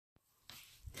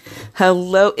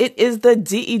Hello, it is the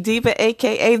DE Diva,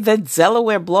 aka the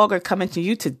Delaware blogger, coming to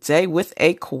you today with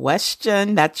a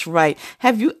question. That's right.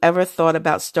 Have you ever thought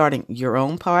about starting your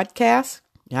own podcast?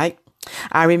 Right?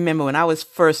 I remember when I was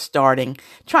first starting,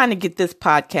 trying to get this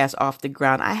podcast off the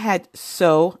ground, I had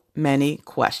so many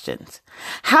questions.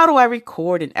 How do I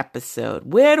record an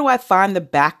episode? Where do I find the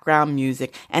background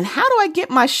music? And how do I get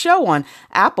my show on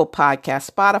Apple Podcasts,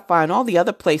 Spotify, and all the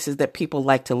other places that people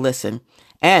like to listen?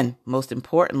 And most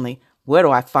importantly, where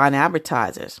do I find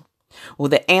advertisers? Well,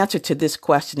 the answer to this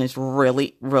question is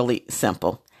really, really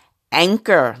simple.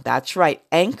 Anchor. That's right.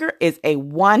 Anchor is a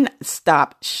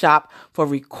one-stop shop for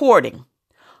recording,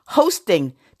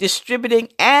 hosting, distributing,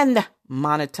 and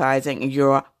monetizing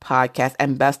your podcast.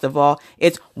 And best of all,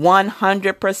 it's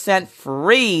 100%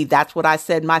 free. That's what I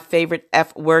said. My favorite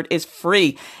F word is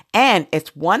free. And it's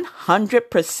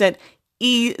 100%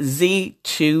 easy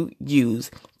to use.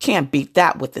 Can't beat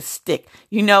that with a stick.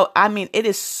 It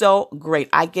is so great.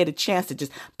 I get a chance to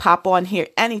just pop on here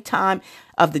anytime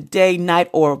of the day, night,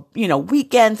 or,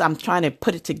 weekends. I'm trying to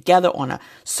put it together on a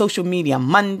social media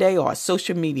Monday or a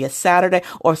social media Saturday,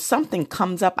 or something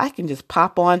comes up. I can just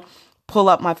pop on, pull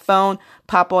up my phone,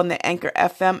 pop on the Anchor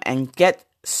FM and get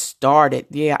started.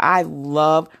 Yeah, I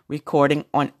love recording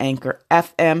on Anchor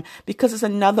FM because it's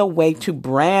another way to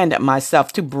brand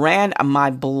myself, to brand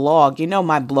my blog.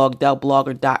 My blog,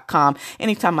 DellBlogger.com.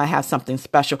 Anytime I have something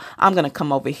special, I'm going to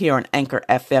come over here on Anchor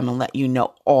FM and let you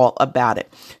know all about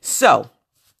it. So,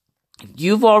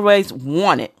 you've always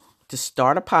wanted to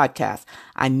start a podcast.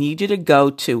 I need you to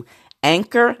go to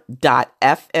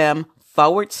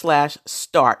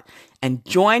anchor.fm/start. And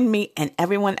join me and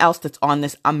everyone else that's on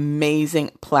this amazing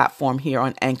platform here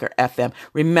on Anchor FM.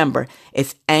 Remember,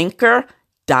 it's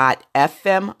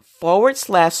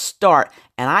anchor.fm/start.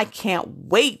 And I can't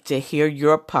wait to hear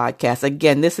your podcast.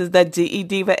 Again, this is the DE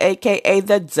Diva, aka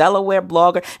the Delaware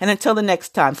blogger. And until the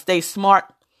next time, stay smart,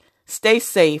 stay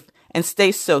safe, and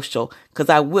stay social, because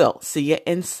I will see you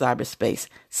in cyberspace.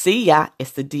 See ya.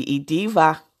 It's the DE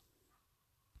Diva.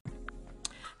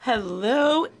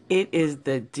 Hello, it is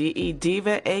the DE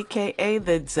Diva, aka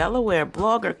the Delaware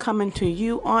blogger, coming to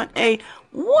you on a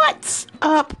What's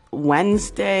Up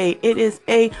Wednesday. It is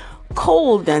a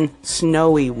cold and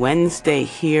snowy Wednesday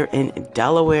here in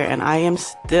Delaware, and I am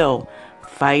still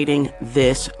fighting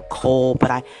this cold,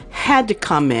 but I had to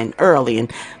come in early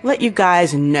and let you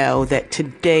guys know that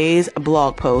today's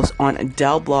blog post on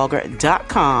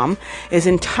DellBlogger.com is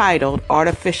entitled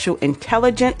Artificial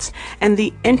Intelligence and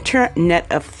the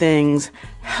Internet of Things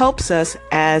Helps Us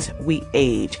as We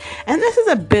Age. And this is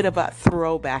a bit of a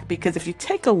throwback, because if you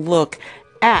take a look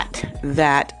at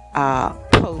that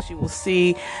post, you will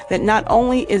see that not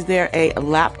only is there a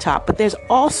laptop, but there's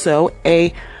also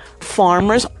a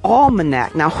Farmer's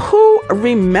Almanac. Now, who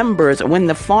remembers when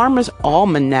the Farmer's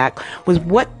Almanac was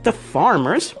what the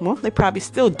farmers, well, they probably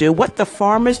still do, what the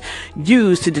farmers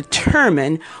used to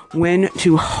determine when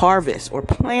to harvest or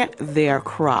plant their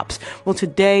crops? Well,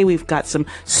 today we've got some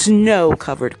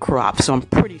snow-covered crops, so I'm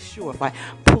pretty sure if I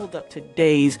pulled up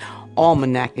today's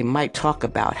almanac, it might talk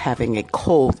about having a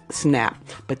cold snap.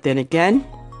 But then again,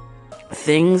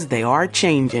 things, they are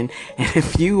changing. And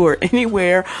if you were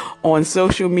anywhere on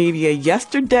social media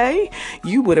yesterday,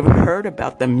 you would have heard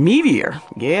about the meteor.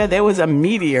 Yeah, there was a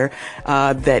meteor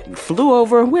that flew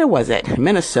over, where was it?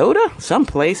 Minnesota?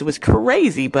 Someplace. It was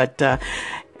crazy, but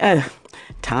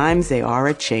times, they are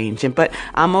a-changing. But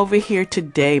I'm over here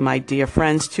today, my dear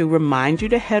friends, to remind you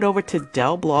to head over to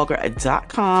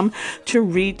DellBlogger.com to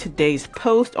read today's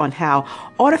post on how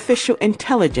artificial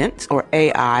intelligence, or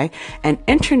AI, and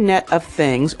Internet of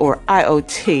Things, or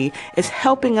IoT, is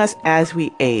helping us as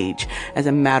we age. As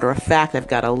a matter of fact, I've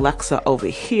got Alexa over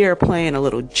here playing a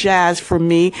little jazz for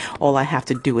me. All I have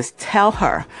to do is tell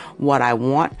her what I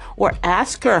want or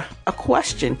ask her a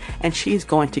question, and she's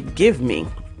going to give me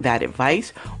that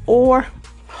advice, or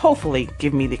hopefully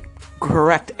give me the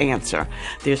correct answer.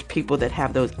 There's people that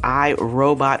have those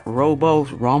iRobot,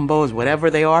 Rombos,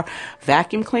 whatever they are,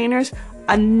 vacuum cleaners.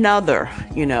 Another,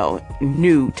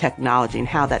 new technology and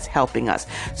how that's helping us.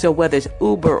 So whether it's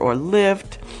Uber or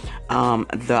Lyft,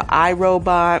 the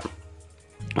iRobot,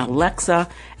 Alexa,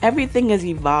 everything is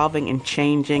evolving and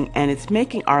changing, and it's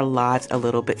making our lives a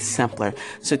little bit simpler.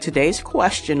 So today's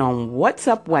question on What's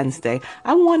Up Wednesday,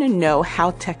 I want to know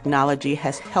how technology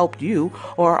has helped you,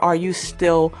 or are you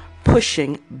still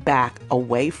pushing back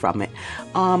away from it.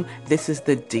 This is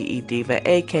the DE Diva,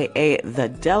 aka the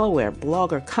Delaware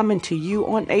blogger, coming to you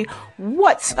on a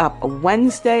What's Up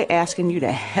Wednesday, asking you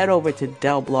to head over to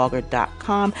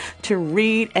delblogger.com to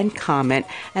read and comment.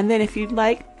 And then if you'd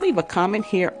like, leave a comment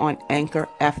here on Anchor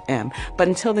FM. But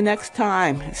until the next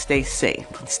time, stay safe,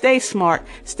 stay smart,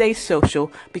 stay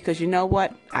social, because you know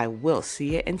what? I will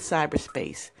see you in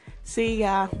cyberspace. See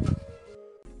ya.